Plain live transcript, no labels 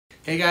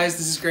Hey guys,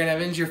 this is Grant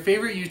Evans, your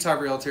favorite Utah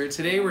realtor.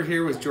 Today we're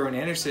here with Jordan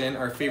Anderson,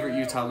 our favorite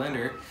Utah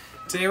lender.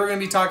 Today we're going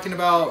to be talking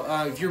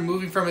about if you're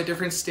moving from a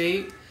different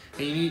state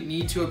and you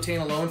need to obtain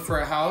a loan for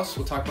a house.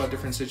 We'll talk about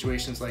different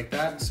situations like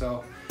that.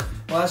 So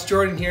we'll ask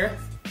Jordan here.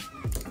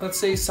 Let's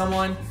say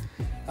someone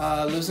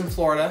lives in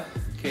Florida,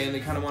 okay, and they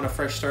kind of want a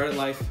fresh start at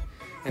life.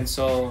 And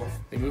so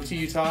they move to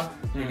Utah,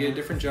 they get a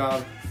different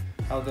job.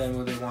 How then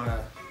will they want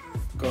to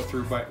go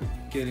through by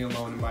getting a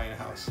loan and buying a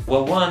house?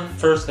 Well,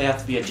 first they have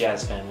to be a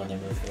Jazz fan when they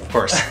move here. Of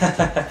course.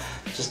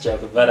 Just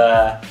joking.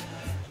 But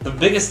the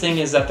biggest thing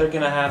is that they're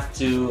going to have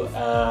to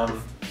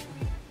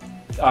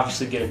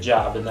obviously get a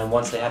job. And then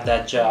once they have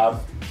that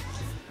job,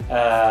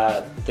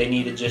 they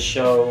need to just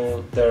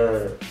show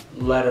their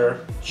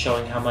letter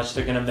showing how much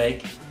they're going to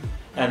make.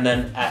 And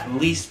then at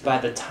least by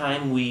the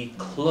time we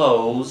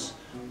close,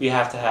 we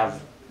have to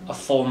have a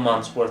full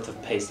month's worth of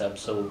pay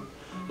stubs. So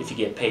if you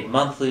get paid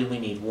monthly, we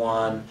need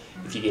 1.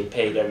 If you get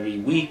paid every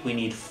week, we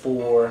need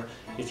 4.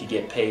 If you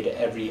get paid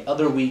every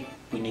other week,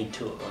 we need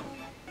 2 of them.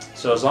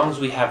 So as long as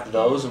we have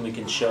those and we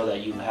can show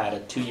that you've had a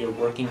 2-year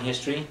working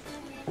history,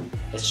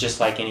 it's just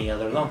like any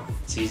other loan.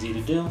 It's easy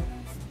to do,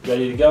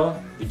 ready to go.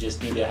 We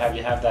just need to have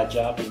you have that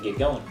job and get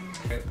going.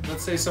 Okay.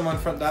 Let's say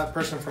that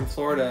person from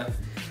Florida,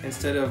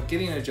 instead of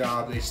getting a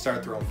job, they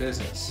start their own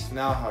business.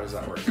 Now how does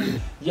that work?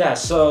 Yeah,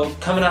 so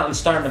coming out and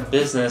starting a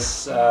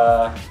business,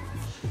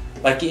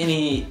 like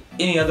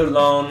any other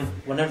loan,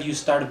 whenever you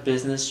start a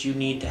business, you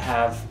need to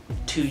have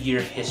 2-year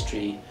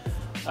history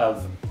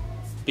of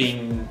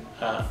being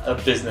a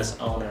business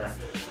owner.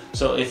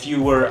 So if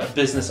you were a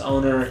business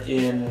owner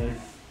in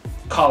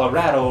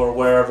Colorado or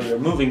wherever you're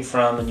moving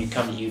from and you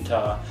come to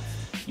Utah,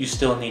 you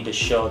still need to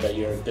show that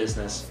you're a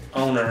business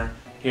owner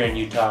here in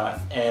Utah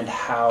and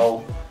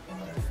how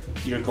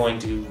you're going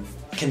to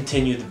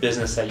continue the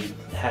business that you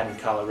had in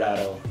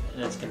Colorado,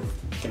 and it's going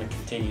to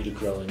continue to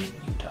grow in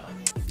Utah.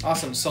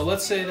 Awesome. So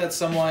let's say that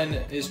someone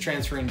is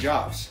transferring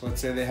jobs.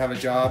 Let's say they have a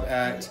job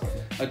at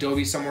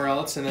Adobe somewhere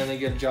else and then they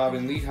get a job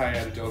in Lehigh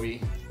at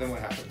Adobe. Then what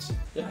happens?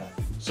 Yeah.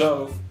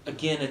 So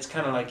again, it's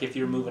kind of like if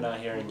you're moving out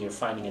here and you're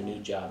finding a new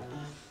job.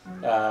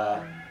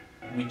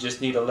 We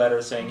just need a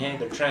letter saying, hey,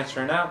 they're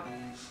transferring out.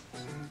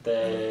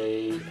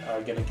 They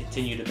are going to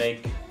continue to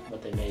make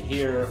what they made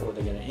here, or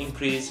they're going to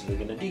increase, or they're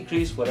going to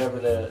decrease, whatever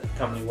the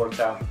company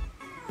works out,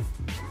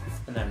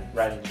 and then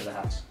right into the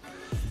house.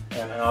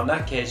 And on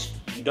that case,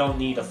 you don't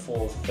need a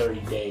full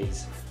 30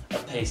 days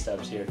of pay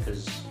stubs here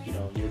because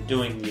you're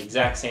doing the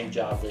exact same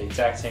job, the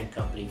exact same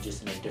company,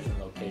 just in a different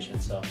location.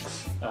 So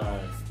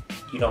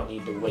you don't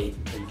need to wait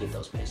until you get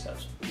those pay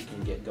stubs. You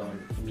can get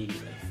going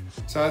immediately.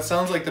 So it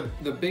sounds like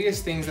the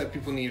biggest things that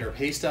people need are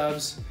pay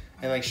stubs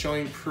and like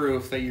showing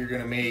proof that you're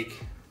going to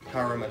make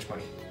however much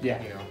money.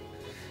 Yeah.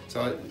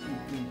 So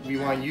we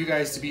want you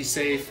guys to be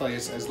safe, like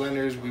as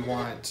lenders. We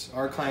want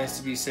our clients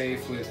to be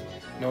safe with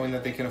knowing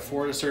that they can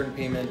afford a certain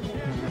payment.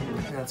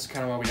 And that's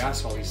kind of why we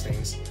ask all these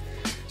things.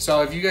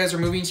 So if you guys are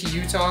moving to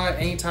Utah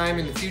anytime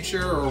in the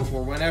future or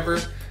whenever,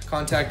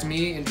 contact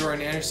me and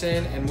Jordan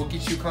Anderson and we'll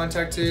get you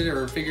contacted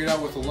or figured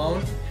out with a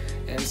loan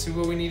and see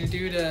what we need to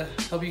do to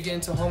help you get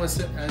into a home as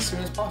soon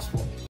as possible.